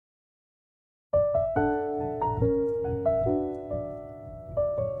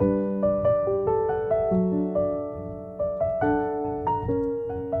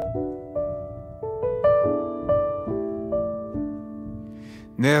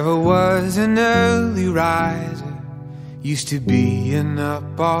Never was an early riser, used to be an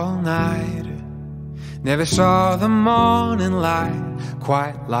up all-nighter. Never saw the morning light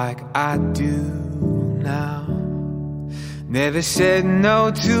quite like I do now. Never said no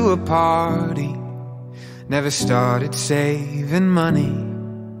to a party, never started saving money.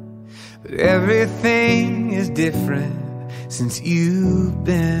 But everything is different since you've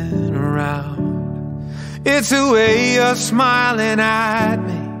been around. It's the way you're smiling at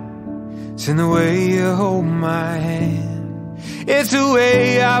me, it's in the way you hold my hand. It's the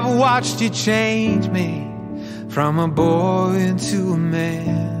way I've watched you change me from a boy into a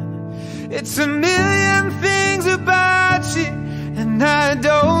man. It's a million things about you, and I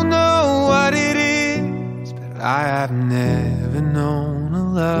don't know what it is, but I have never known a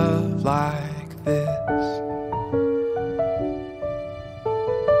love like this.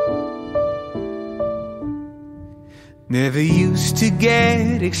 Never used to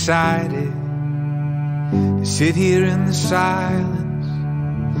get excited, to sit here in the silence,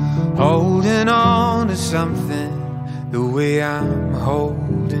 holding on to something the way I'm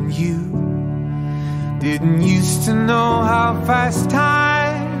holding you. Didn't used to know how fast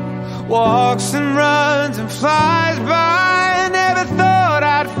time walks and runs and flies by. I never thought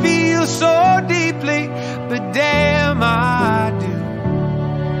I'd feel so deeply, but damn I do.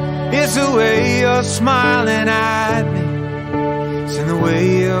 It's the way you're smiling at me, it's in the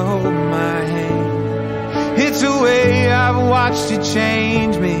way you hold my hand. It's the way I've watched you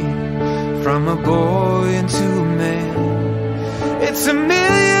change me from a boy into a man. It's a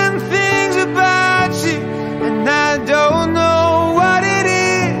million things about you, and I don't know what it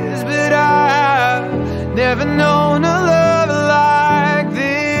is, but I've never known a love like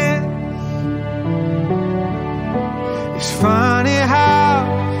this. It's funny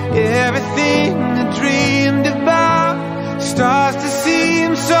how everything I dreamed about starts to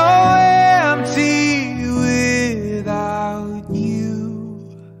seem so empty without you.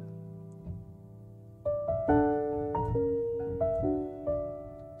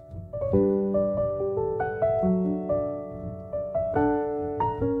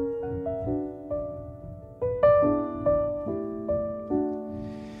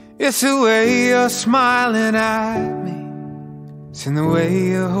 It's the way you're smiling at me, it's in the way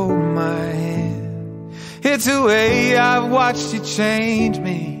you hold my hand. It's the way I've watched you change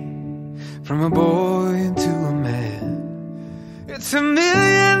me from a boy into a man. It's a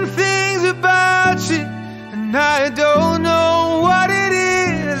million things about you, and I don't know what it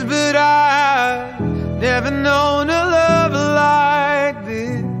is, but I've never known a love like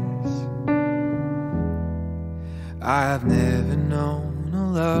this. I've never